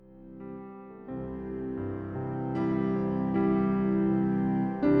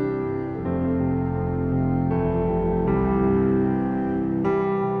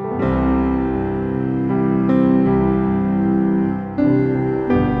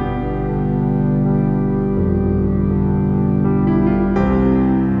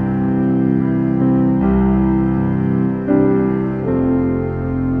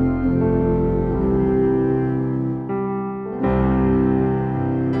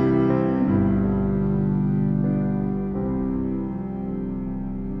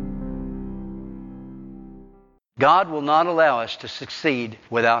God will not allow us to succeed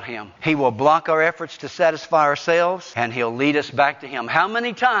without Him. He will block our efforts to satisfy ourselves, and He'll lead us back to Him. How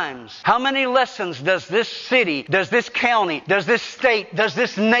many times, how many lessons does this city, does this county, does this state, does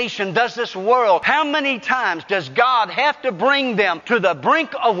this nation, does this world, how many times does God have to bring them to the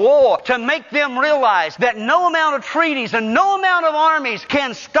brink of war to make them realize that no amount of treaties and no amount of armies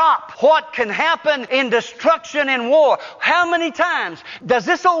can stop what can happen in destruction and war? How many times does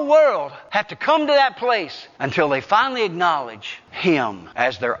this old world have to come to that place until they finally acknowledge Him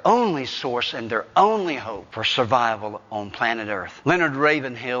as their only source and their only hope for survival on planet Earth? Leonard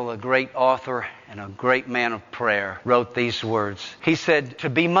Ravenhill, a great author and a great man of prayer, wrote these words. He said, "To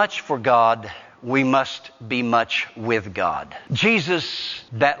be much for God, we must be much with God." Jesus,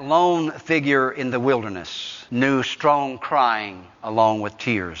 that lone figure in the wilderness, knew strong crying along with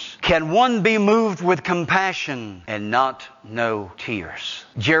tears. Can one be moved with compassion and not know tears?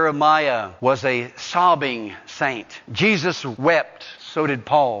 Jeremiah was a sobbing saint. Jesus wept. So did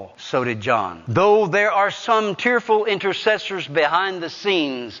Paul. So did John. Though there are some tearful intercessors behind the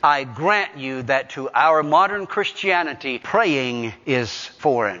scenes, I grant you that to our modern Christianity, praying is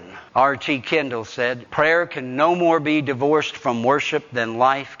foreign. R.T. Kendall said, "Prayer can no more be divorced from worship than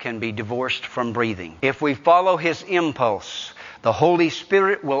life can be divorced from breathing. If we follow His impulse, the Holy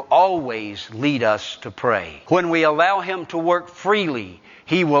Spirit will always lead us to pray. When we allow Him to work freely,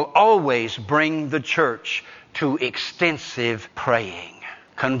 He will always bring the church to extensive praying."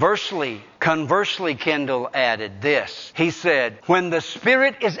 Conversely, Kendall added this. He said, "When the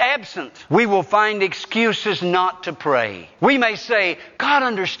Spirit is absent, we will find excuses not to pray. We may say, 'God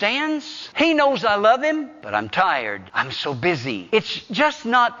understands. He knows I love Him, but I'm tired. I'm so busy. It's just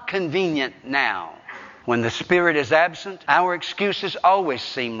not convenient now.' When the Spirit is absent, our excuses always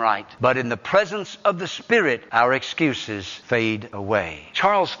seem right. But in the presence of the Spirit, our excuses fade away."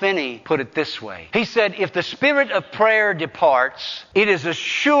 Charles Finney put it this way. He said, "If the spirit of prayer departs, it is a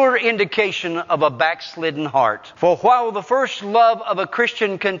sure indication of a backslidden heart. For while the first love of a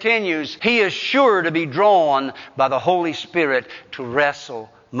Christian continues, he is sure to be drawn by the Holy Spirit to wrestle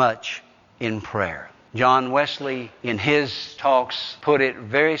much in prayer." John Wesley, in his talks, put it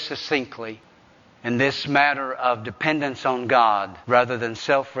very succinctly in this matter of dependence on God rather than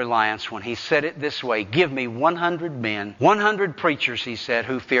self-reliance when he said it this way. "Give me 100 men, 100 preachers," he said,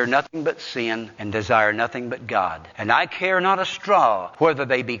 "who fear nothing but sin and desire nothing but God. And I care not a straw whether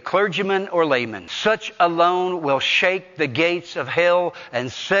they be clergymen or laymen. Such alone will shake the gates of hell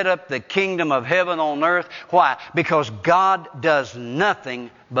and set up the kingdom of heaven on earth." Why? Because God does nothing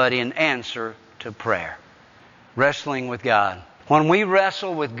but in answer to prayer. Wrestling with God. When we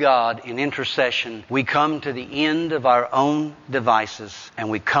wrestle with God in intercession, we come to the end of our own devices and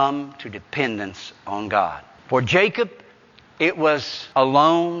we come to dependence on God. For Jacob, it was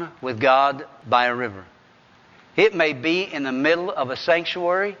alone with God by a river. It may be in the middle of a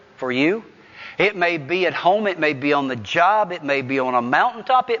sanctuary for you. It may be at home. It may be on the job. It may be on a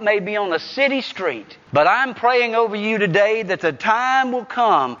mountaintop. It may be on a city street. But I'm praying over you today that the time will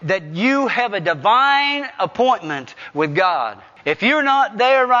come that you have a divine appointment with God. If you're not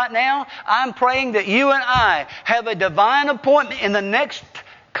there right now, I'm praying that you and I have a divine appointment in the next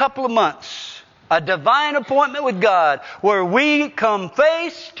couple of months. A divine appointment with God where we come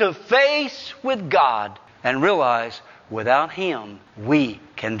face to face with God and realize without Him we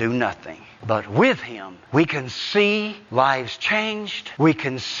can do nothing. But with Him we can see lives changed. We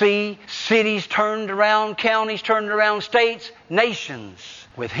can see cities turned around, counties turned around, states, nations.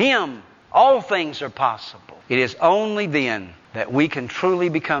 With Him all things are possible. It is only then that we can truly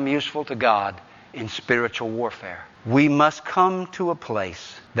become useful to God in spiritual warfare. We must come to a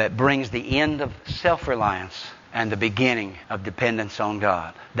place that brings the end of self-reliance and the beginning of dependence on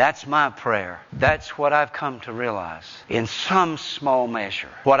God. That's my prayer. That's what I've come to realize in some small measure.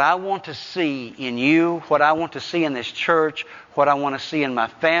 What I want to see in you, what I want to see in this church, what I want to see in my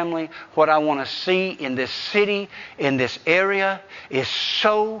family, what I want to see in this city, in this area, is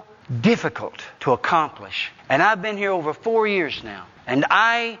so difficult to accomplish. And I've been here over 4 years now. And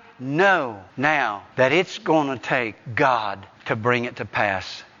I know now that it's going to take God to bring it to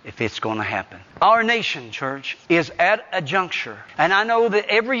pass if it's going to happen. Our nation, church, is at a juncture. And I know that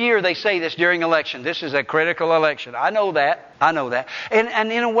every year they say this during election. This is a critical election. I know that.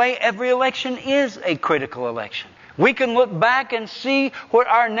 And in a way, every election is a critical election. We can look back and see where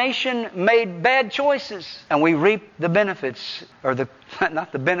our nation made bad choices and we reap the benefits, or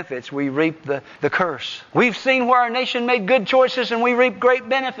not the benefits, we reap the curse. We've seen where our nation made good choices and we reap great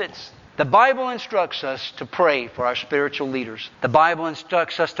benefits. The Bible instructs us to pray for our spiritual leaders. The Bible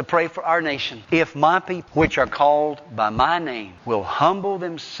instructs us to pray for our nation. "If my people, which are called by my name, will humble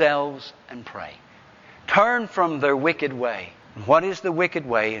themselves and pray." Turn from their wicked way. What is the wicked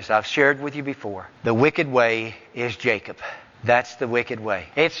way? As I've shared with you before, the wicked way is Jacob. That's the wicked way.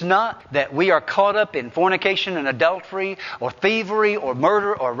 It's not that we are caught up in fornication and adultery or thievery or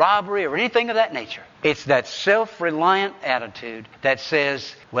murder or robbery or anything of that nature. It's that self-reliant attitude that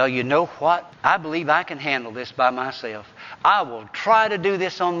says, well, you know what? I believe I can handle this by myself. I will try to do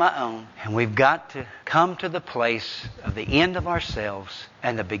this on my own. And we've got to come to the place of the end of ourselves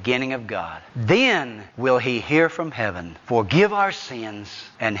and the beginning of God. Then will He hear from heaven, forgive our sins,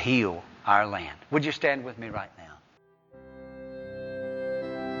 and heal our land. Would you stand with me right now?